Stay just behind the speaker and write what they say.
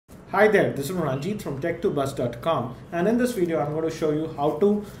Hi there, this is Ranjit from tech2bus.com, and in this video I'm going to show you how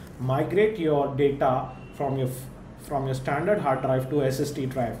to migrate your data from your standard hard drive to SSD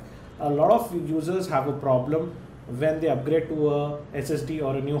drive. A lot of users have a problem when they upgrade to a SSD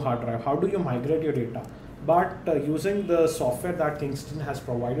or a new hard drive. How do you migrate your data? But using the software that Kingston has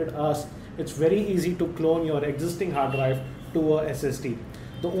provided us, it's very easy to clone your existing hard drive to a SSD.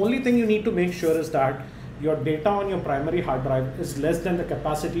 The only thing you need to make sure is that your data on your primary hard drive is less than the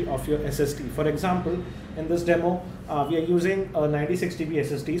capacity of your SSD. For example, in this demo, we are using a 96 GB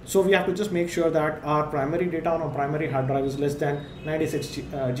SSD. So we have to just make sure that our primary data on our primary hard drive is less than 96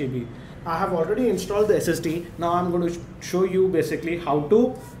 GB. I have already installed the SSD. Now I'm going to show you basically how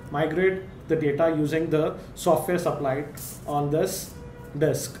to migrate the data using the software supplied on this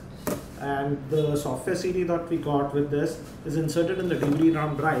disk. And the software CD that we got with this is inserted in the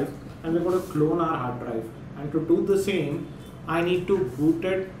DVD-ROM drive, and we're going to clone our hard drive. And to do the same, I need to boot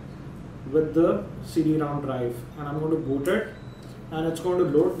it with the CD-ROM drive, and I'm going to boot it, and it's going to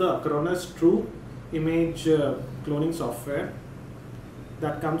load the Acronis True image cloning software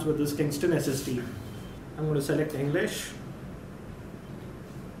that comes with this Kingston SSD. I'm going to select English,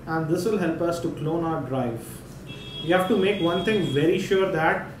 and this will help us to clone our drive. You have to make one thing very sure,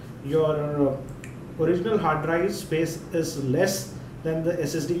 that your original hard drive space is less than the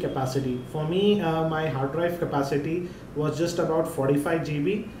SSD capacity. For me, my hard drive capacity was just about 45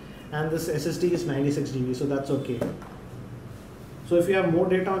 GB, and this SSD is 96 GB, so that's okay. So if you have more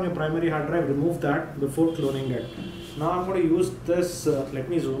data on your primary hard drive, remove that before cloning it. Now I'm going to use this, let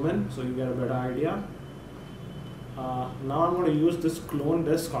me zoom in so you get a better idea. Now I'm going to use this clone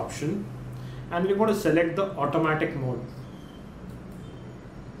disk option, and we're going to select the automatic mode.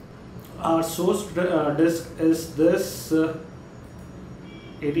 Our source disk is this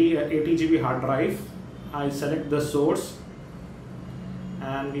 80 GB hard drive. I select the source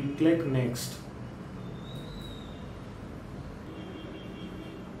and we click next.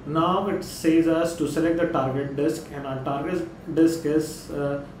 Now it says us to select the target disk, and our target disk is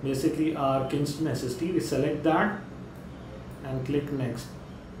basically our Kingston SSD. We select that and click next.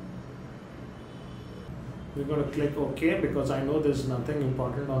 We're going to click OK because I know there's nothing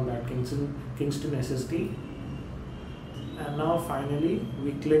important on that Kingston SSD. And now finally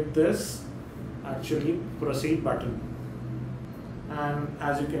we click this proceed button, and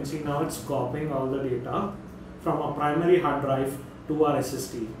as you can see, now it's copying all the data from our primary hard drive to our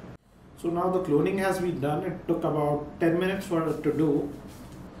SSD. So now the cloning has been done. It took about 10 minutes for it to do.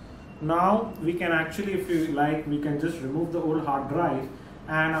 Now we can actually, if you like, we can just remove the old hard drive,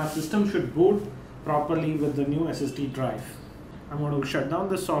 and our system should boot properly with the new SSD drive. I'm going to shut down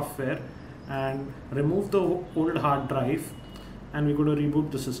the software and remove the old hard drive, and we're going to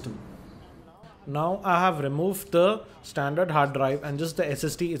reboot the system. Now I have removed the standard hard drive and just the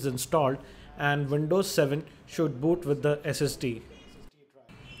SSD is installed, and Windows 7 should boot with the SSD.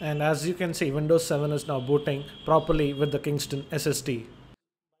 And as you can see, Windows 7 is now booting properly with the Kingston SSD.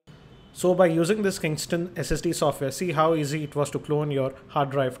 So by using this Kingston SSD software, see how easy it was to clone your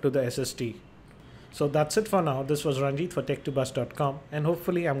hard drive to the SSD. So that's it for now. This was Ranjit for tech2bus.com, and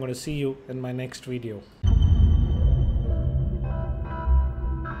hopefully I'm going to see you in my next video.